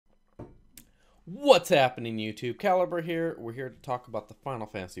What's happening, YouTube? Caliber here. We're here to talk about the Final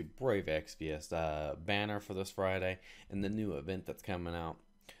Fantasy Brave Exvius banner for this Friday and the new event that's coming out.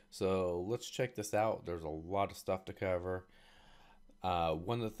 So let's check this out. There's a lot of stuff to cover.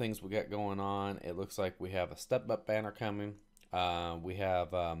 One of the things we got going on, it looks like we have a step-up banner coming. We have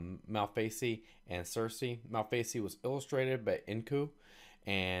Malphasie and Circe. Malphasie was illustrated by Inku,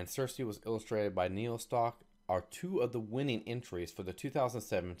 and Circe was illustrated by Neostock. Are two of the winning entries for the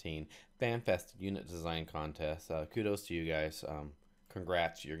 2017 Fan Festa Unit Design Contest. Kudos to you guys.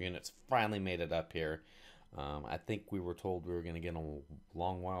 Congrats, your units finally made it up here. I think we were told we were going to get them a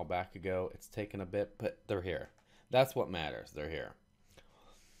long while back ago. It's taken a bit, but they're here. That's what matters. They're here.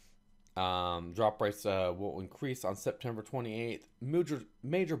 Drop rates will increase on September 28th.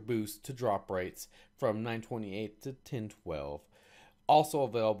 Major boost to drop rates from 928 to 1012. Also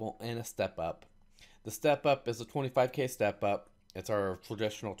available in a step up. The step up is a 25k step up. It's our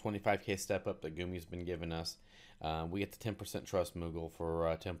traditional 25k step up that Gumi's been giving us. We get the 10% trust Moogle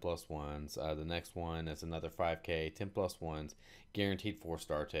for 10 plus ones. The next one is another 5k, 10 plus ones, guaranteed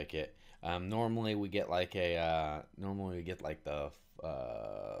 4-star ticket. Normally we get like the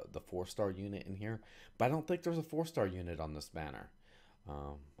 4-star unit in here, but I don't think there's a 4-star unit on this banner.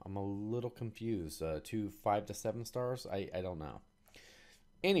 I'm a little confused. 5 to 7 stars? I don't know.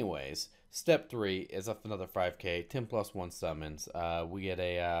 Anyways, step 3 is up another 5k, 10 plus 1 summons. We get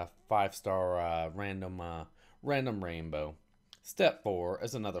a 5-star random rainbow. Step 4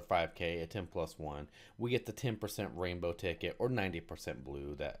 is another 5k, a 10 plus 1. We get the 10% rainbow ticket, or 90%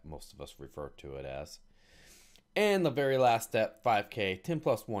 blue, that most of us refer to it as. And the very last step, 5k, 10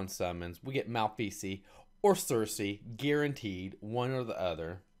 plus 1 summons. We get Malphasie or Circe, guaranteed, one or the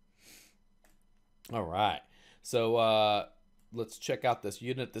other. Alright, so let's check out this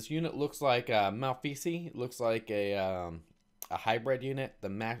unit. This unit looks like Malphasie. Looks like a hybrid unit.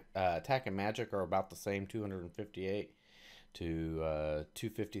 The attack and magic are about the same, 258 to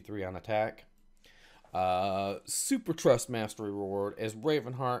 253 on attack. Super Trust Mastery reward is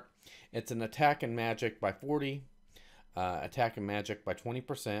Ravenheart. It's an attack and magic by 40, attack and magic by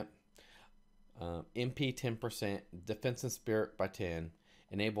 20%, MP 10%, defense and spirit by 10.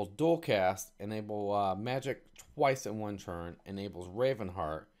 Enables dual cast, enable magic twice in one turn, enables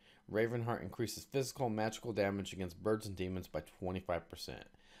Ravenheart. Ravenheart increases physical and magical damage against birds and demons by 25%.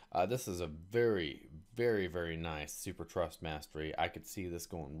 This is a very, very, very nice Super Trust Mastery. I could see this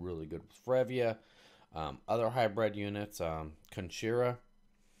going really good with Frevia. Other hybrid units, Conchira.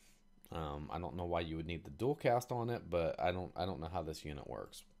 I don't know why you would need the dual cast on it, but I don't know how this unit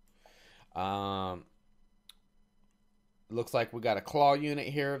works. Looks like we got a claw unit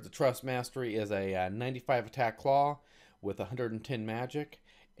here. The Trust Mastery is a 95 attack claw with 110 magic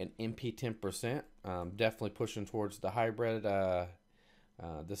and MP 10%. Definitely pushing towards the hybrid.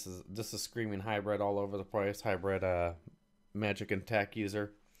 This is screaming hybrid all over the place. Hybrid magic and attack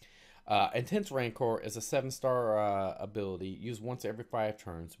user. Intense Rancor is a 7-star ability used once every 5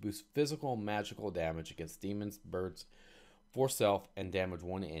 turns. Boosts physical and magical damage against demons, birds, for self, and damage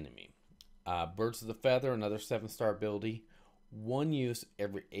one enemy. Birds of the Feather, another 7-star ability. One use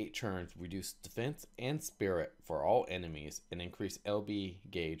every 8 turns. Reduce defense and spirit for all enemies and increase LB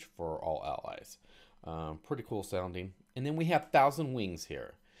gauge for all allies. Pretty cool sounding. And then we have 1,000 Wings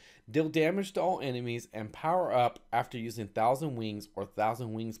here. Deal damage to all enemies and power up after using 1,000 Wings or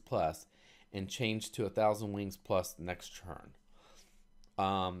 1,000 Wings plus, and change to 1,000 Wings plus next turn.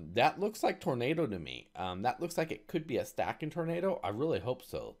 That looks like Tornado to me. That looks like it could be a stacking Tornado. I really hope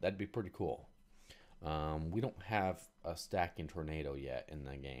so. That'd be pretty cool. We don't have a stacking Tornado yet in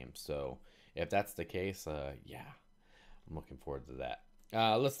the game, so if that's the case, yeah, I'm looking forward to that.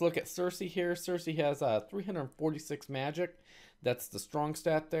 Let's look at Circe here. Circe has 346 magic. That's the strong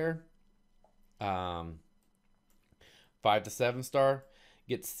stat there. 5 to 7-star.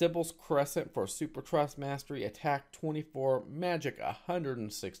 Get Sybil's Crescent for Super Trust Mastery. Attack 24. Magic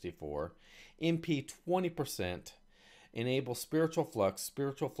 164. MP 20%. Enable Spiritual Flux.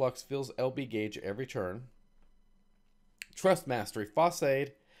 Spiritual Flux fills LB gauge every turn. Trust Mastery.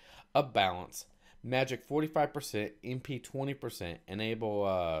 Facade of Balance. Magic 45%. MP 20%.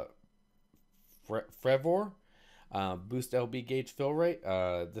 Enable Frevor. Boost LB gauge fill rate.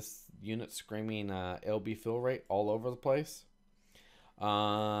 This unit screaming LB fill rate all over the place.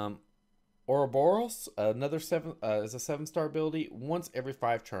 Ouroboros, another is a 7-star ability. Once every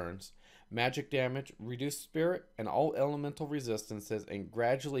 5 turns. Magic damage, reduce spirit and all elemental resistances, and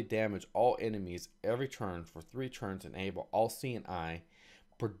gradually damage all enemies every turn for 3 turns. Enable All Seeing Eye.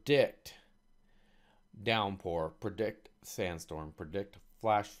 Predict downpour. Predict sandstorm. Predict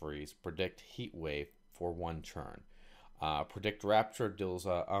flash freeze. Predict heat wave for 1 turn. Predict Rapture deals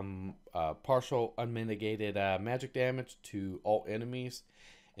partial unmitigated magic damage to all enemies,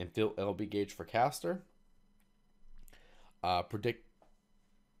 and fill LB gauge for caster. Predict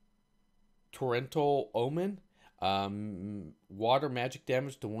Torrential Omen. Water magic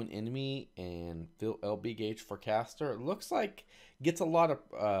damage to one enemy and fill LB gauge for caster. It looks like gets a lot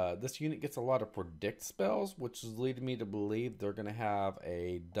of this unit gets a lot of predict spells, which is leading me to believe they're gonna have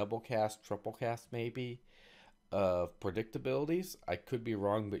a double cast, triple cast maybe of predict abilities. I could be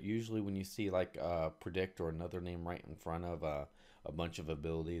wrong, but usually when you see like predict or another name right in front of a bunch of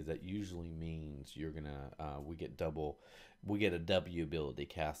abilities, that usually means you're gonna we get a W ability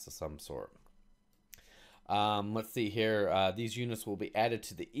cast of some sort. Let's see here. These units will be added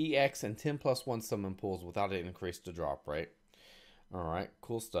to the EX and 10+1 summon pools without an increase to drop rate. Alright,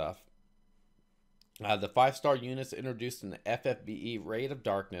 cool stuff. The 5-star units introduced in the FFBE Raid of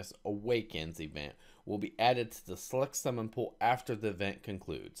Darkness Awakens event will be added to the select summon pool after the event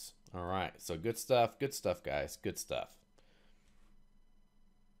concludes. Alright, so good stuff, guys. Good stuff.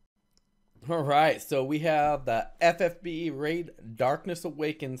 Alright, so we have the FFBE Raid Darkness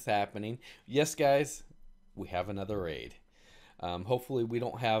Awakens happening. Yes, guys, we have another raid. Hopefully we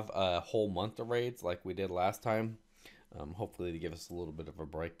don't have a whole month of raids like we did last time. Hopefully to give us a little bit of a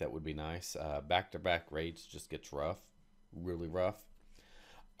break, that would be nice. Back-to-back raids just gets rough, really rough.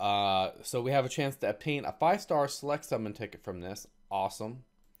 So we have a chance to obtain a 5-star select summon ticket from this. Awesome.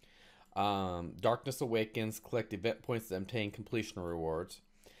 Darkness Awakens, collect event points to obtain completion rewards.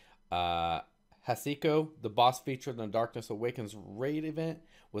 Hasiko, the boss featured in the Darkness Awakens raid event,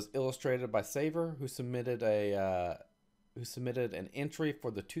 was illustrated by Saver, who submitted an entry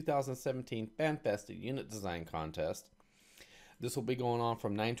for the 2017 Fan Festa Unit Design Contest. This will be going on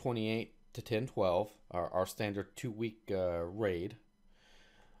from 9/28 to 10/12, our standard 2-week raid.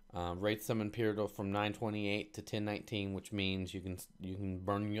 Raid summon period from 9/28 to 10/19, which means you can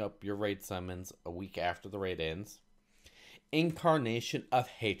burn up your raid summons a week after the raid ends. Incarnation of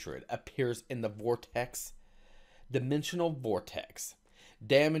Hatred appears in the Vortex, Dimensional Vortex.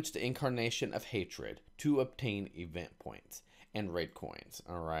 Damage the Incarnation of Hatred to obtain event points and raid coins.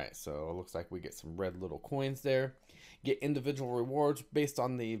 Alright, so it looks like we get some red little coins there. Get individual rewards based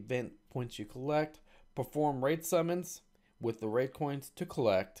on the event points you collect. Perform raid summons with the raid coins to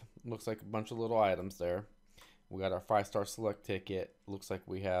collect. Looks like a bunch of little items there. We got our 5-star select ticket. Looks like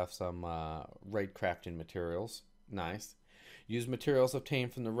we have some raid crafting materials. Nice. Use materials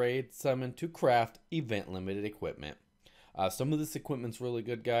obtained from the raid summon to craft event limited equipment. Some of this equipment's really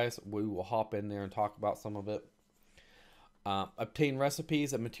good, guys. We will hop in there and talk about some of it. Obtain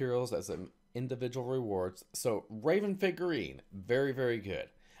recipes and materials as individual rewards. So Raven figurine, very, very good.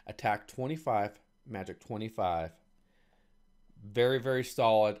 Attack 25, magic 25. Very, very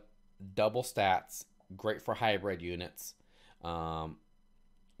solid. Double stats. Great for hybrid units.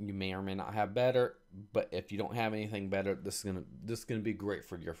 You may or may not have better, but if you don't have anything better, this is gonna be great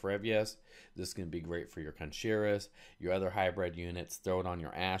for your Frevias. This is gonna be great for your Conchiras, your other hybrid units. Throw it on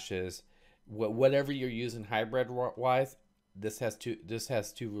your Ashes, whatever you're using hybrid wise. This has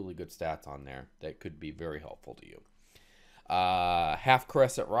two really good stats on there that could be very helpful to you. Half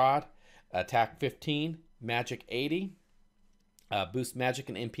Crescent Rod, attack 15, magic 80, boost magic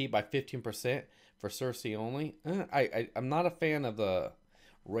and MP by 15% for Circe only. I'm not a fan of the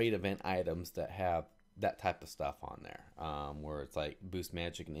raid event items that have that type of stuff on there, where it's like boost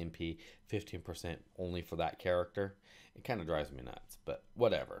magic and MP 15% only for that character. It kind of drives me nuts, but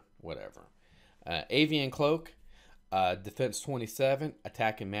whatever. Avian Cloak, defense 27,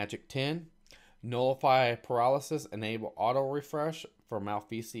 attack and magic 10, nullify paralysis, enable auto refresh for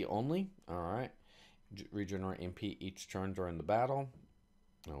Malphasie only. All right, regenerate MP each turn during the battle.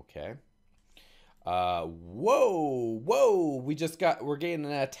 Okay. Whoa, we're getting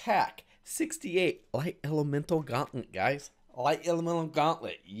an attack 68 light elemental gauntlet, guys. Light elemental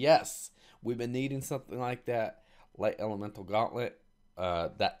gauntlet. Yes, we've been needing something like that. Light elemental gauntlet.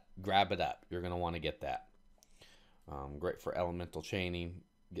 Grab it up. You're gonna want to get that. Great for elemental chaining.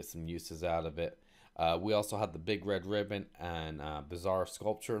 Get some uses out of it. We also have the big red ribbon and bizarre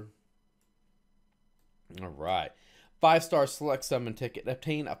sculpture. All right. 5-star select summon ticket.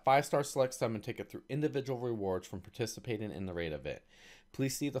 Obtain a 5-star select summon ticket through individual rewards from participating in the raid event.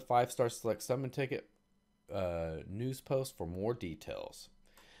 Please see the 5-star select summon ticket news post for more details.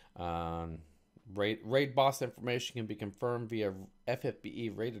 Raid boss information can be confirmed via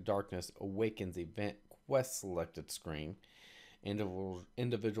FFBE Raid of Darkness Awakens event quest selected screen.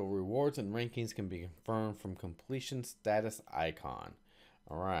 Individual rewards and rankings can be confirmed from completion status icon.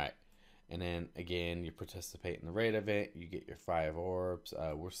 All right. And then, again, you participate in the raid event. You get your 5 orbs.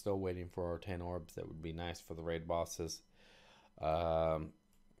 We're still waiting for our 10 orbs. That would be nice for the raid bosses.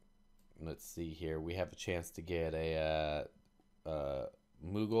 Let's see here. We have a chance to get a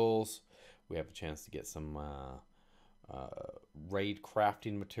Moogles. We have a chance to get some raid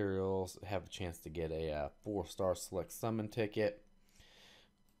crafting materials. Have a chance to get a 4-star select summon ticket.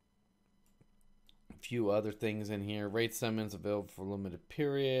 A few other things in here. Raid summons available for a limited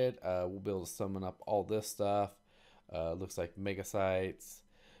period. We'll be able to summon up all this stuff. Looks like Megasites.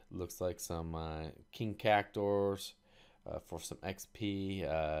 Looks like some King Cactors for some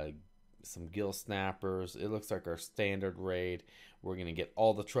XP. Some Gill Snappers. It looks like our standard raid. We're gonna get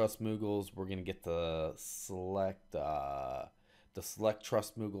all the Trust Moogles. We're gonna get the select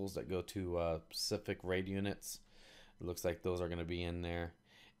Trust Moogles that go to specific raid units. It looks like those are gonna be in there,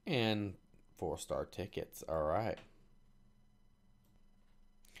 and 4-star tickets. All right.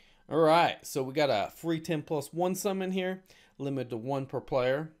 All right. So we got a free 10+1 summon here, limited to 1 per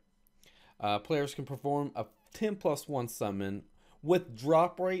player. Players can perform a 10+1 summon with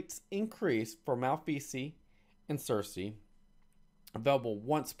drop rates increased for Malphasie and Circe. Available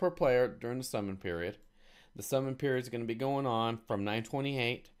once per player during the summon period. The summon period is going to be going on from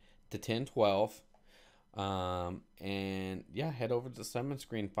 9/28 to 10/12. And yeah, head over to the summon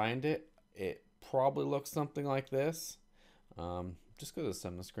screen, find it. It probably looks something like this. Just go to the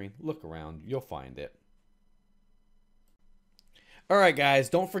summon screen, look around, you'll find it. Alright guys,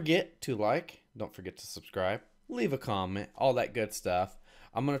 don't forget to like, don't forget to subscribe, leave a comment, all that good stuff.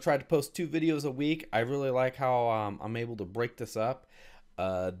 I'm going to try to post 2 videos a week. I really like how I'm able to break this up.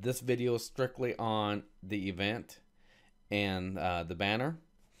 This video is strictly on the event and the banner.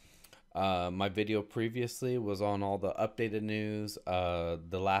 My video previously was on all the updated news, the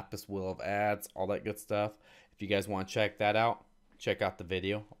Lapis Wheel of Ads, all that good stuff. If you guys want to check that out, check out the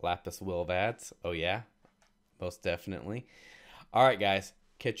video, Lapis Wheel of Ads. Oh yeah, most definitely. Alright guys,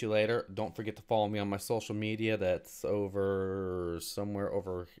 catch you later. Don't forget to follow me on my social media. That's over somewhere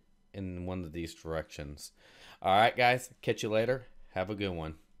over in one of these directions. Alright guys, catch you later. Have a good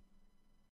one.